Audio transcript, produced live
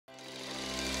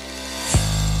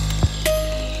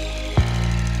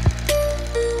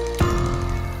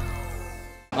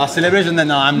A celebration?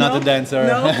 No, I'm not a dancer.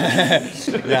 No?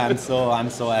 Yeah, I'm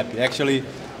so happy. Actually,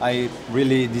 I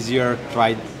really this year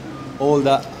tried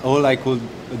all I could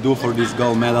do for this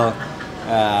gold medal.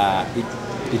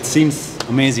 It seems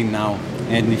amazing now,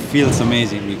 and it feels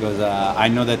amazing because I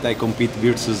know that I compete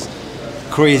versus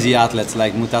crazy athletes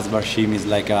like Mutaz Barshim is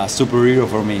like a superhero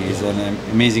for me. He's an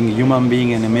amazing human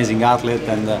being, an amazing athlete,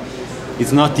 and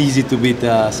it's not easy to beat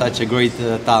such a great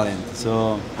talent.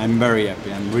 So I'm very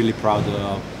happy. I'm really proud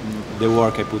of the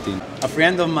work I put in. A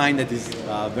friend of mine that is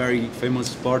a very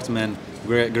famous sportsman,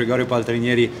 Gregorio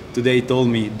Paltrinieri, today told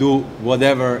me do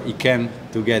whatever he can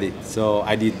to get it. So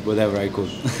I did whatever I could.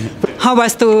 How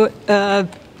was to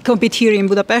compete here in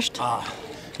Budapest?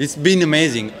 It's been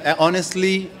amazing.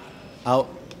 Honestly, I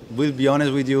will be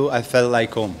honest with you, I felt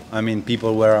like home. I mean,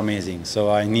 people were amazing.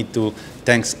 So I need to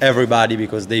thank everybody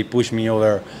because they pushed me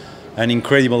over an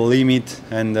incredible limit,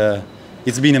 and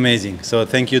it's been amazing. So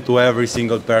thank you to every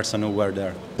single person who were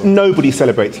there. Nobody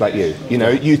celebrates like you. You know,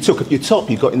 you took up your top,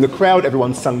 you got in the crowd,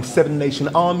 everyone sung Seven Nation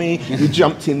Army, you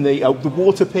jumped in the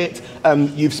water pit,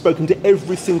 you've spoken to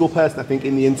every single person, I think,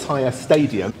 in the entire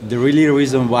stadium. The really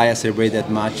reason why I celebrate that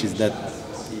much is that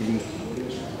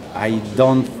I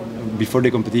don't, before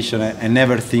the competition, I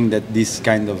never think that this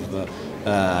kind of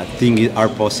things are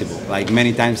possible. Like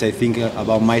many times I think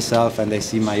about myself and I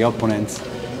see my opponents,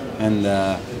 and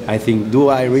I think, do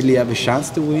I really have a chance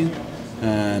to win?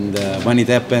 And when it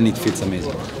happened, it feels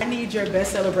amazing. I need your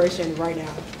best celebration right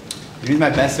now. You need my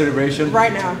best celebration?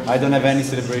 Right now. I don't have any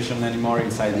celebration anymore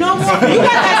inside me. No more. You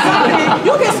got that something.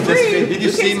 You can scream. Did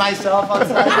you see myself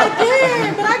outside? I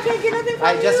did, but I can't get nothing from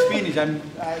you. I just finished.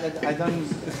 I don't...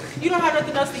 You don't have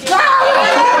nothing else to get.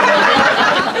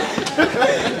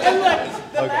 And look,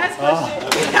 the last question.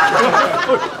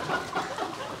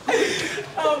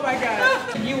 Oh my God.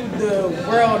 You, the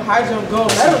world high jump gold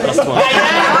medalist.